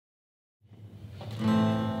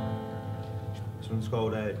one's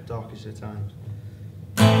called Darkest of Times.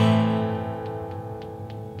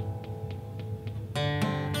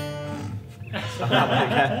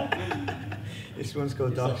 This one's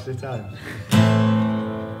called Darkest of Times.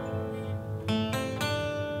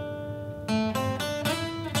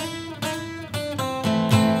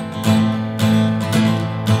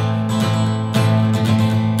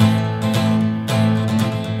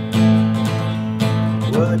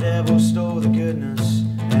 The devil stole the goodness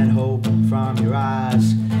and hope from your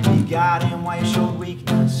eyes. He got him while you showed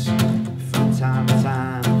weakness from time to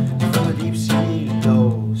time. From the deep sea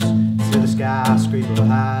lows to the skyscraper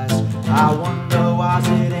highs, I wonder, was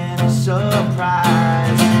it any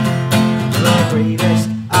surprise? The greatest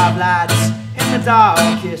of lads in the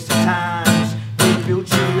darkest of times, they built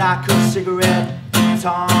you like a cigarette,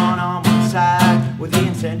 torn on one side. Were the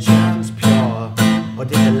intentions pure, or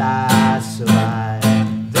did the lies survive?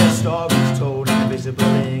 Their stories told in invisible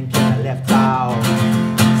ink and left out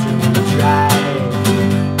to dry.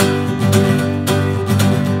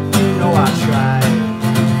 You know I tried.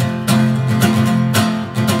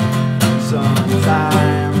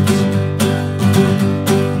 Sometimes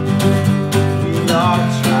we all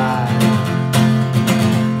try.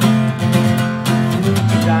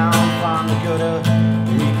 Down from the gutter,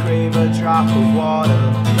 we crave a drop of water,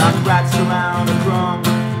 like rats around a crumb.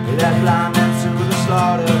 That blind men to the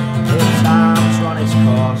slaughter. If time's run its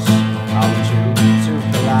course, how would you to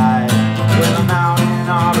collide with a mountain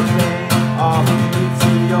or a plain or a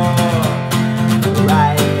meteor?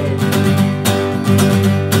 Right.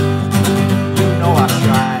 You know I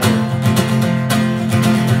tried.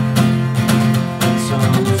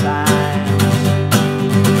 Sometimes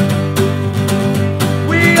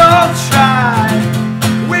we all tried.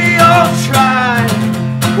 We all tried.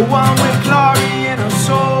 But one with glory in our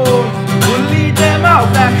soul, we'll lead them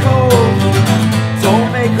out back home. Don't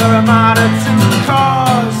make her a martyr to the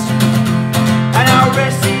cause, and I'll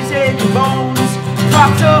rest these aching bones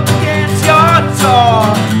propped up against your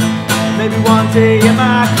door. Maybe one day you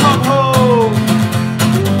might come home.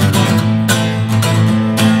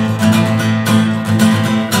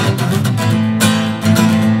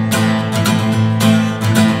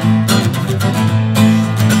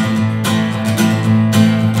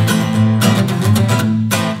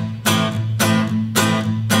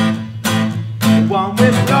 One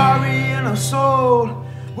with glory in her soul,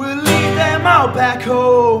 we'll lead them out back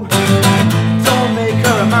home. Don't make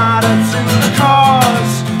her a martyr to the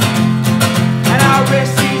cause, and I'll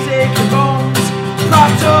rest these aching bones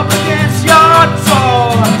propped up against your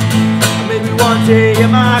door. Maybe one day you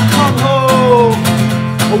might come home.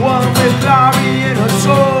 One with glory in her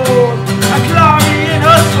soul, a glory in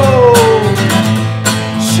her soul,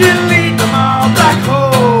 she'll lead them all back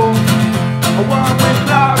home. One with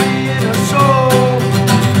glory in her soul,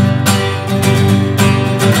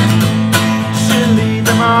 she'll lead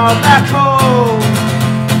them all back home.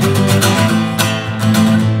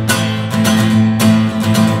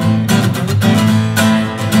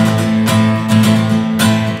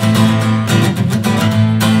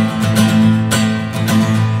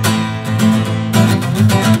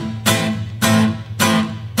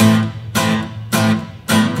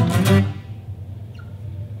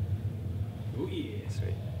 Oh yeah,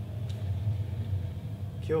 sweet.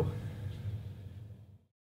 Cool.